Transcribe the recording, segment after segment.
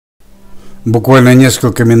Буквально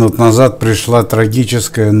несколько минут назад пришла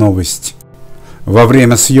трагическая новость. Во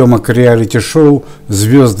время съемок реалити-шоу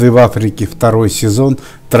 «Звезды в Африке» второй сезон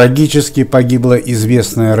трагически погибла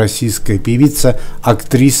известная российская певица,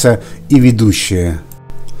 актриса и ведущая.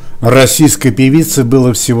 Российской певице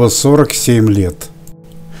было всего 47 лет.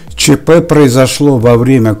 ЧП произошло во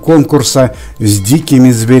время конкурса с дикими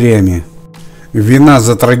зверями. Вина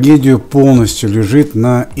за трагедию полностью лежит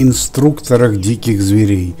на инструкторах диких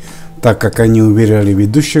зверей, так как они уверяли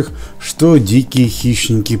ведущих, что дикие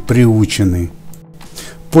хищники приучены.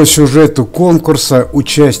 По сюжету конкурса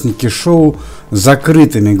участники шоу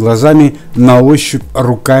закрытыми глазами на ощупь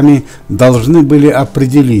руками должны были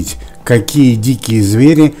определить, какие дикие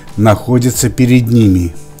звери находятся перед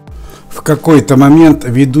ними. В какой-то момент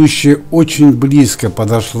ведущая очень близко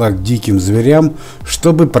подошла к диким зверям,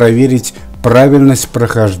 чтобы проверить правильность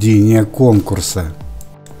прохождения конкурса.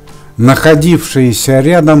 Находившаяся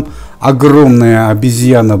рядом огромная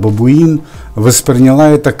обезьяна-бабуин восприняла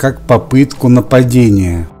это как попытку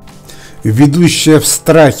нападения. Ведущая в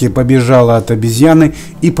страхе побежала от обезьяны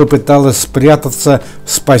и попыталась спрятаться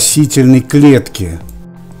в спасительной клетке.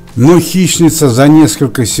 Но хищница за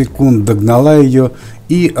несколько секунд догнала ее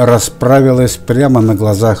и расправилась прямо на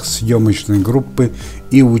глазах съемочной группы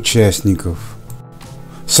и участников.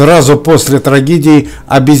 Сразу после трагедии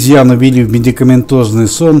обезьяну ввели в медикаментозный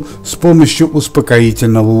сон с помощью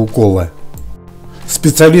успокоительного укола.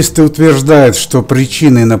 Специалисты утверждают, что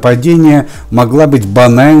причиной нападения могла быть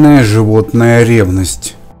банальная животная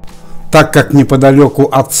ревность, так как неподалеку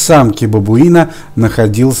от самки бабуина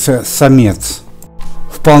находился самец.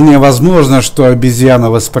 Вполне возможно, что обезьяна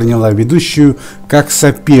восприняла ведущую как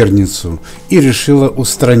соперницу и решила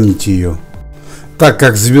устранить ее. Так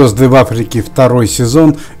как «Звезды в Африке» второй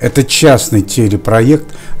сезон – это частный телепроект,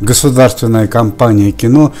 государственная компания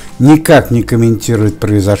кино никак не комментирует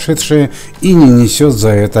произошедшее и не несет за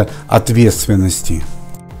это ответственности.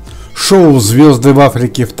 Шоу «Звезды в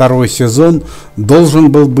Африке» второй сезон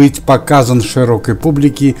должен был быть показан широкой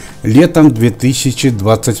публике летом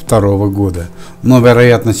 2022 года, но,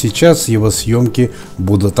 вероятно, сейчас его съемки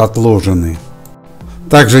будут отложены.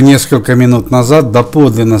 Также несколько минут назад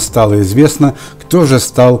доподлинно стало известно, кто же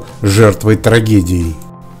стал жертвой трагедии.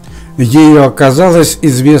 Ею оказалась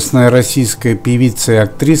известная российская певица и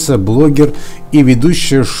актриса, блогер и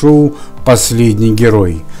ведущая шоу «Последний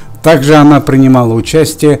герой». Также она принимала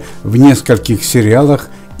участие в нескольких сериалах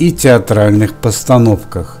и театральных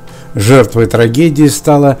постановках. Жертвой трагедии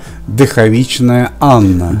стала Дыховичная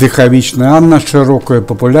Анна. Дыховичная Анна широкую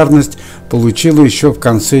популярность получила еще в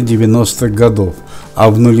конце 90-х годов, а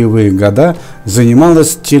в нулевые годы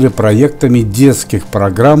занималась телепроектами детских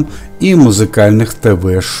программ и музыкальных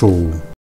ТВ-шоу.